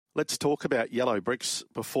Let's talk about Yellow Brick's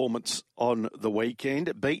performance on the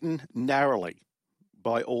weekend. Beaten narrowly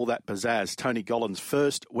by All That Pizzazz, Tony Gollan's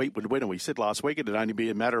first Weetwood winner. We said last week it'd only be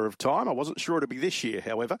a matter of time. I wasn't sure it'd be this year,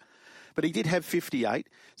 however. But he did have 58,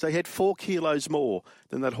 so he had 4 kilos more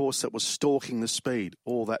than that horse that was stalking the speed,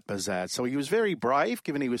 All That Pizzazz. So he was very brave,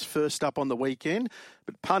 given he was first up on the weekend.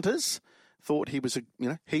 But punters thought he was,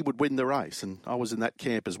 he would win the race, and I was in that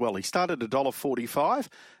camp as well. He started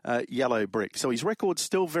 $1.45, Yellow Brick. So his record's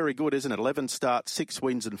still very good, isn't it? 11 starts, 6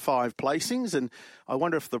 wins and 5 placings, and I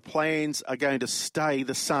wonder if the plans are going to stay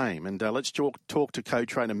the same. And let's talk to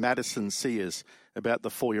co-trainer Maddysen Sears about the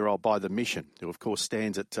 4-year-old by the Mission, who of course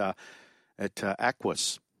stands at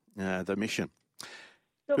Aquas, the Mission.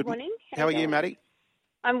 Good morning. How are you, Maddie?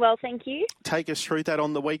 I'm well, thank you. Take us through that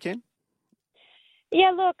on the weekend. Yeah,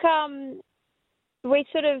 look, we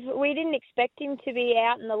didn't expect him to be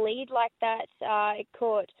out in the lead like that. It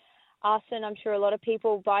caught us and I'm sure a lot of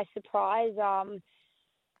people by surprise.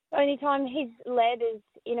 Only time he's led is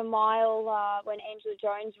in a mile when Angela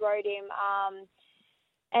Jones rode him.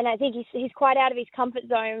 And I think he's quite out of his comfort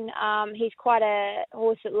zone. He's quite a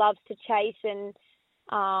horse that loves to chase, and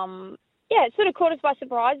it sort of caught us by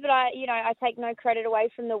surprise. But I take no credit away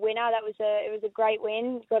from the winner. It was a great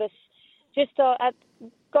win. Got us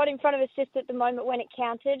got in front of us just at the moment when it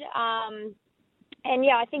counted.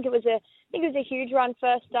 I think it was a huge run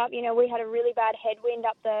first up. We had a really bad headwind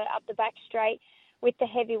up the back straight with the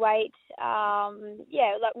heavyweight.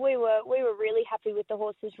 We were really happy with the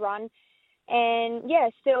horse's run. And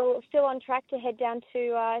still on track to head down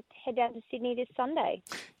to Sydney this Sunday.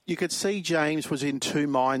 You could see James was in two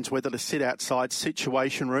minds whether to sit outside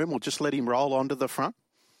Situation Room or just let him roll onto the front.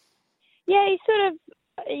 Yeah, he sort of,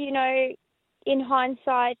 in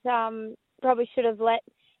hindsight, probably should have let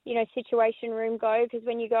Situation Room go, because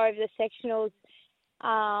when you go over the sectionals,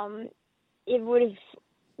 it would have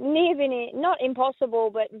near been not impossible,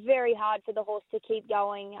 but very hard for the horse to keep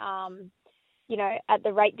going. At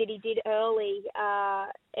the rate that he did early,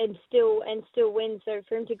 and still win. So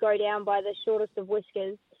for him to go down by the shortest of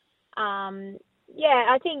whiskers, I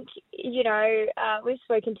think we've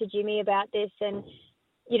spoken to Jimmy about this, and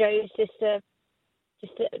it's just a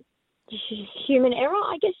human error,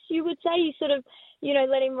 I guess you would say. You sort of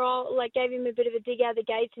let him roll, like gave him a bit of a dig out of the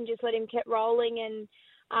gates and just let him keep rolling, and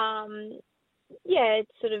it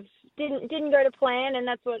sort of didn't go to plan, and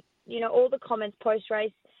that's what all the comments post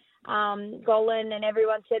race. Gollan and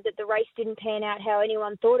everyone said that the race didn't pan out how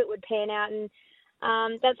anyone thought it would pan out, and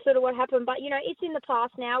that's sort of what happened. But it's in the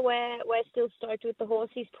past now. We're still stoked with the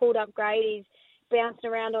horse. He's pulled up great. He's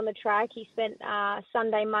bouncing around on the track. He spent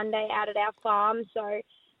Sunday, Monday out at our farm. So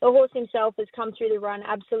the horse himself has come through the run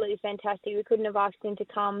absolutely fantastic. We couldn't have asked him to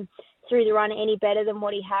come through the run any better than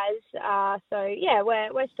what he has.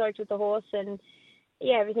 We're stoked with the horse, and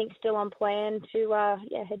everything's still on plan to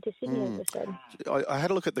head to Sydney, as I said. I had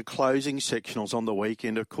a look at the closing sectionals on the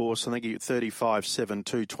weekend, of course. I think you 35, 7,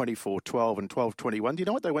 2, 24, 12 and 12, 21. Do you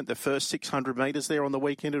know what they went the first 600 metres there on the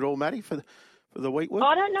weekend at all, Maddie, for the Weetwood?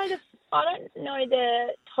 I don't know the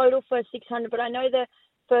total first 600, but I know the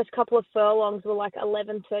first couple of furlongs were like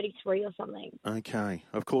 11:33 or something. Okay.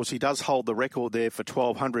 Of course, he does hold the record there for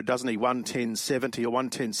 1,200, doesn't he? 1:10.70 or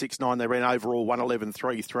 1:10.69. They ran overall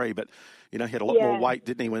 1:11.33, but, he had a lot more weight,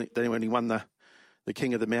 didn't he, when he won the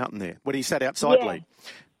King of the Mountain there, when he sat outside lead?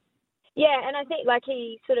 Yeah, and I think,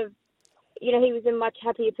 he sort of, he was in a much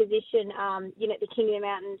happier position, the King of the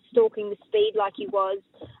Mountain, stalking the speed like he was,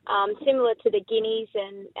 similar to the Guineas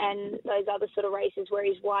and those other sort of races where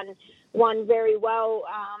he's won very well.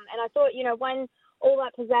 And I thought, when All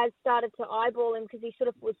That Pizzazz started to eyeball him, because he sort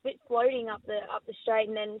of was a bit floating up the straight,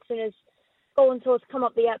 and then as soon as Gollan's horse come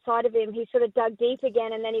up the outside of him, he sort of dug deep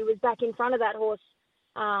again, and then he was back in front of that horse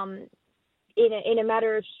in a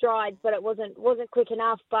matter of strides, but it wasn't quick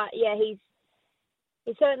enough. But he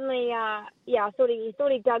certainly, I thought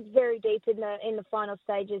he dug very deep in the final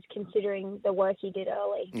stages, considering the work he did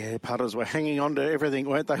early. Yeah, putters were hanging on to everything,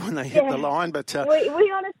 weren't they, when they hit the line? But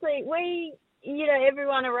we honestly,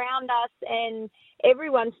 everyone around us and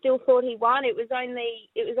everyone still thought he won. It was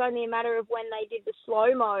only a matter of when they did the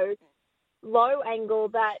slow-mo, low angle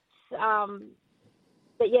that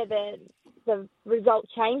the result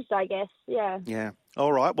changed, I guess. Yeah.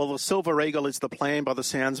 All right. Well, the Silver Eagle is the plan by the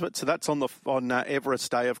sounds of it. So that's on Everest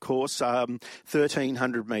Day, of course,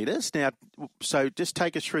 1,300 metres. Now, so just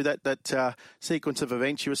take us through that sequence of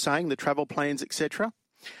events you were saying, the travel plans, etc.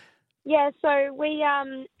 Yeah. So we,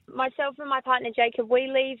 myself and my partner Jacob, we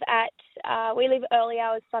leave early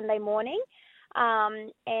hours Sunday morning,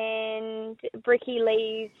 and Bricky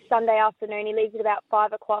leaves Sunday afternoon. He leaves at about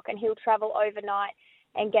 5 o'clock, and he'll travel overnight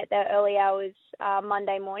get there early hours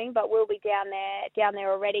Monday morning. But we'll be down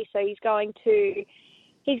there already. So he's going to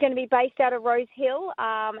be based out of Rose Hill,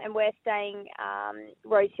 and we're staying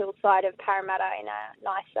Rose Hill side of Parramatta in a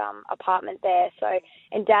nice apartment there. So,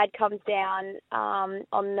 and Dad comes down on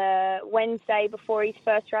the Wednesday before his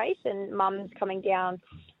first race, and Mum's coming down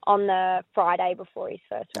on the Friday before his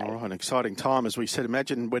first race. All right, an exciting time, as we said.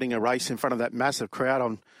 Imagine winning a race in front of that massive crowd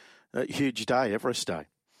on that huge day, Everest Day.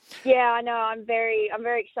 Yeah, I know. I'm very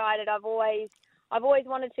excited. I've always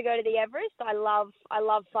wanted to go to the Everest. I love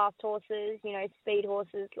fast horses, speed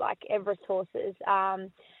horses like Everest horses.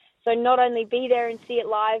 So not only be there and see it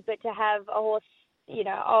live, but to have a horse,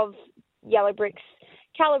 of Yellow Brick's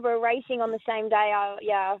calibre racing on the same day,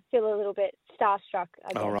 I feel a little bit starstruck,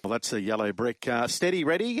 I guess. All right, that's a Yellow Brick. Steady,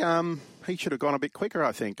 ready. He should have gone a bit quicker,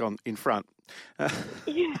 I think, in front.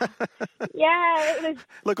 Yeah, it was.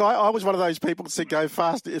 Look, I was one of those people that said go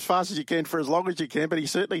fast as you can for as long as you can, but he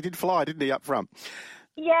certainly did fly, didn't he, up front?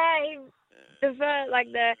 Yeah,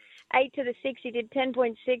 the 8 to the 6, he did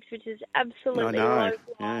 10.6, which is absolutely low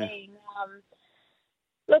flying. Yeah.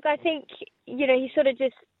 Look, I think, he sort of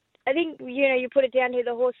just, you put it down to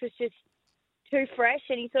the horse was just too fresh,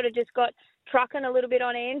 and he sort of just got trucking a little bit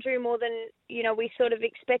on Andrew more than, we sort of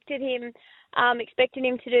expected him to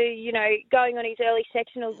do, going on his early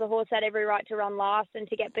sectionals. The horse had every right to run last, and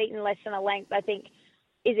to get beaten less than a length, I think,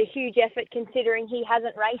 is a huge effort considering he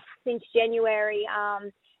hasn't raced since January,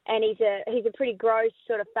 and he's a pretty gross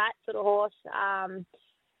sort of fat sort of horse. I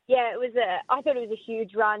thought it was a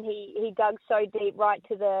huge run. He dug so deep right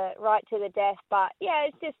to the death, but yeah,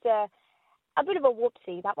 it's just a bit of a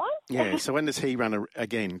whoopsie, that one. Yeah. So when does he run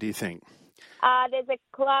again, do you think? There's a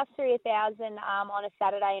Class 3 1,000 on a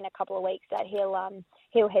Saturday in a couple of weeks that he'll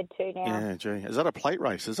head to now. Yeah, gee. Is that a plate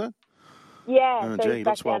race, is it? Yeah. Oh, so gee,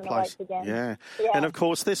 looks well placed. Yeah. And of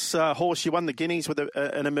course, this horse, you won the Guineas with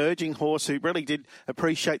an emerging horse who really did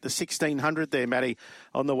appreciate the 1,600 there, Maddy,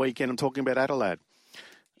 on the weekend. I'm talking about Adelaide.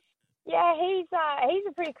 Yeah, he's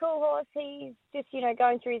a pretty cool horse. He's just,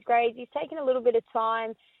 going through his grades. He's taken a little bit of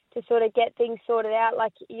time to sort of get things sorted out.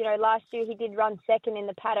 Like, last year he did run second in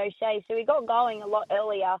the Pat O'Shea, so he got going a lot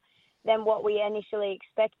earlier than what we initially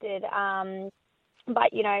expected.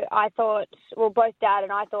 But, I thought, both Dad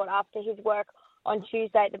and I thought after his work on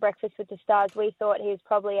Tuesday at the Breakfast with the Stars, we thought he was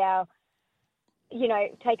probably our,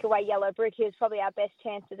 take away Yellow Brick, he was probably our best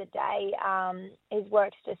chance of the day. His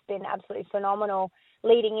work's just been absolutely phenomenal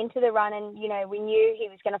leading into the run, and, we knew he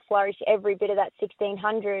was going to flourish every bit of that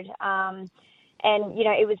 1,600. And,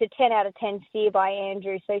 it was a 10 out of 10 steer by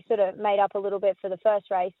Andrew, so he sort of made up a little bit for the first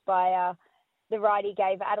race by the ride he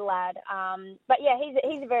gave Adelaide. But, yeah,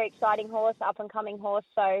 he's a very exciting horse, up-and-coming horse,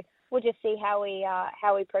 so we'll just see how he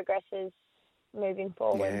progresses moving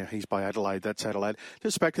forward. Yeah, he's by Adelaide. That's Adelaide.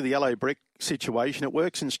 Just back to the Yellow Brick situation. It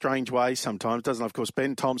works in strange ways sometimes, doesn't it? Of course,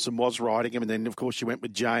 Ben Thompson was riding him, and then, of course, you went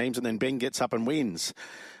with James, and then Ben gets up and wins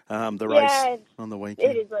the race on the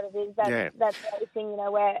weekend. It is what it is. That's everything.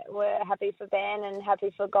 We're happy for Ben and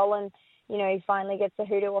happy for Golan. He finally gets a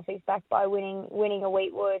hoodoo off his back by winning a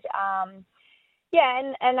Weetwood.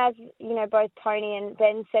 And as, both Tony and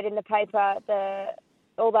Ben said in the paper,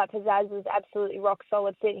 all that pizzazz was absolutely rock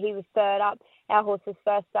solid fit. He was third up. Our horse was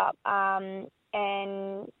first up. I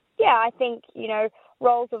think,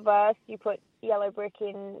 roles reversed. You put Yellow Brick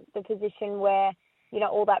in the position where,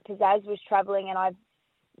 all that pizzazz was travelling, and I've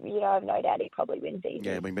no doubt he probably wins easy.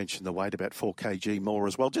 Yeah, we mentioned the weight, about 4 kg more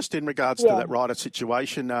as well. Just in regards to that rider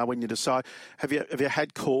situation, when you decide, have you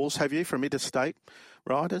had calls, from interstate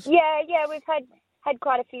riders? Yeah, we've had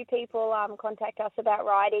quite a few people contact us about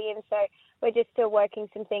riding, and so we're just still working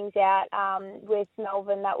some things out with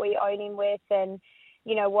Melvin that we own him with, and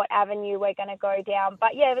what avenue we're going to go down.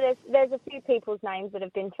 But yeah, there's a few people's names that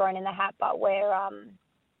have been thrown in the hat, but we're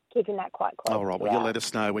keeping that quite close. All right, well, you'll let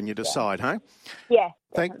us know when you decide, hey? Yeah.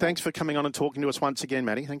 Thanks for coming on and talking to us once again,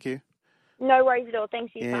 Maddy. Thank you. No worries at all.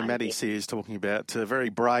 Thanks for your time. Maddy Sears talking about a very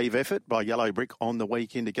brave effort by Yellow Brick on the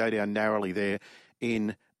weekend to go down narrowly there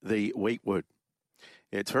in the Weetwood.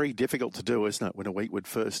 It's very difficult to do, isn't it, when a Weetwood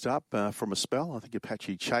first up from a spell? I think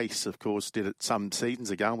Apache Chase, of course, did it some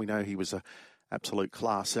seasons ago, and we know he was an absolute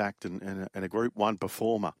class act and a Group 1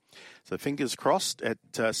 performer. So fingers crossed at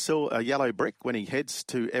Yellow Brick when he heads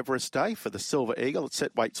to Everest Day for the Silver Eagle. It's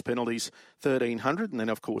set weights penalties 1,300, and then,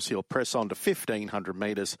 of course, he'll press on to 1,500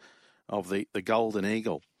 metres of the Golden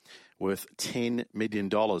Eagle, worth $10 million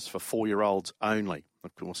for 4-year-olds only.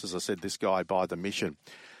 Of course, as I said, this guy by the Mission.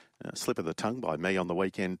 Slip of the tongue by me on the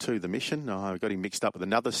weekend too, the Mission. I got him mixed up with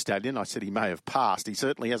another stallion. I said he may have passed. He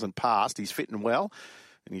certainly hasn't passed. He's fit and well.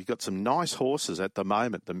 And you've got some nice horses at the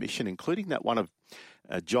moment, the Mission, including that one of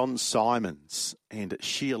John Simons and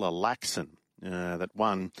Sheila Laxon that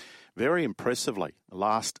won very impressively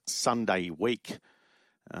last Sunday week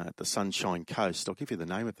at the Sunshine Coast. I'll give you the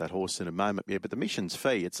name of that horse in a moment. Yeah, but the Mission's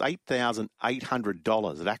fee, it's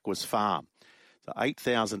 $8,800 at Aquas Farm. So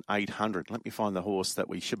 $8,800. Let me find the horse that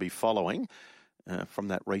we should be following from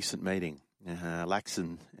that recent meeting.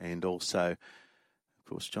 Laxon and also, of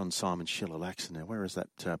course, John Simon, Sheila Laxon. Now, where is that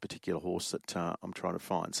particular horse that I'm trying to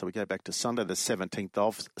find? So we go back to Sunday, the 17th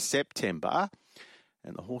of September.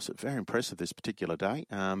 And the horse, very impressive this particular day.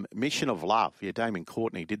 Mission of Love. Yeah, Damon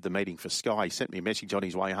Courtney did the meeting for Sky. He sent me a message on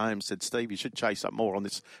his way home, said, Steve, you should chase up more on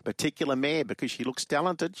this particular mare because she looks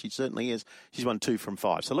talented. She certainly is. She's won 2 from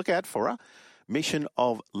 5. So look out for her. Mission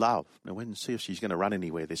of Love. Now, we'll see if she's going to run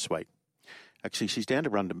anywhere this week. Actually, she's down to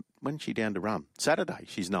run. When's she down to run? Saturday,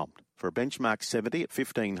 she's nommed for a benchmark 70 at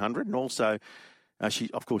 1,500. And also, she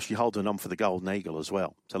holds a nom for the Golden Eagle as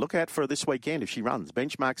well. So look out for her this weekend if she runs.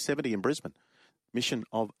 Benchmark 70 in Brisbane. Mission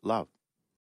of Love.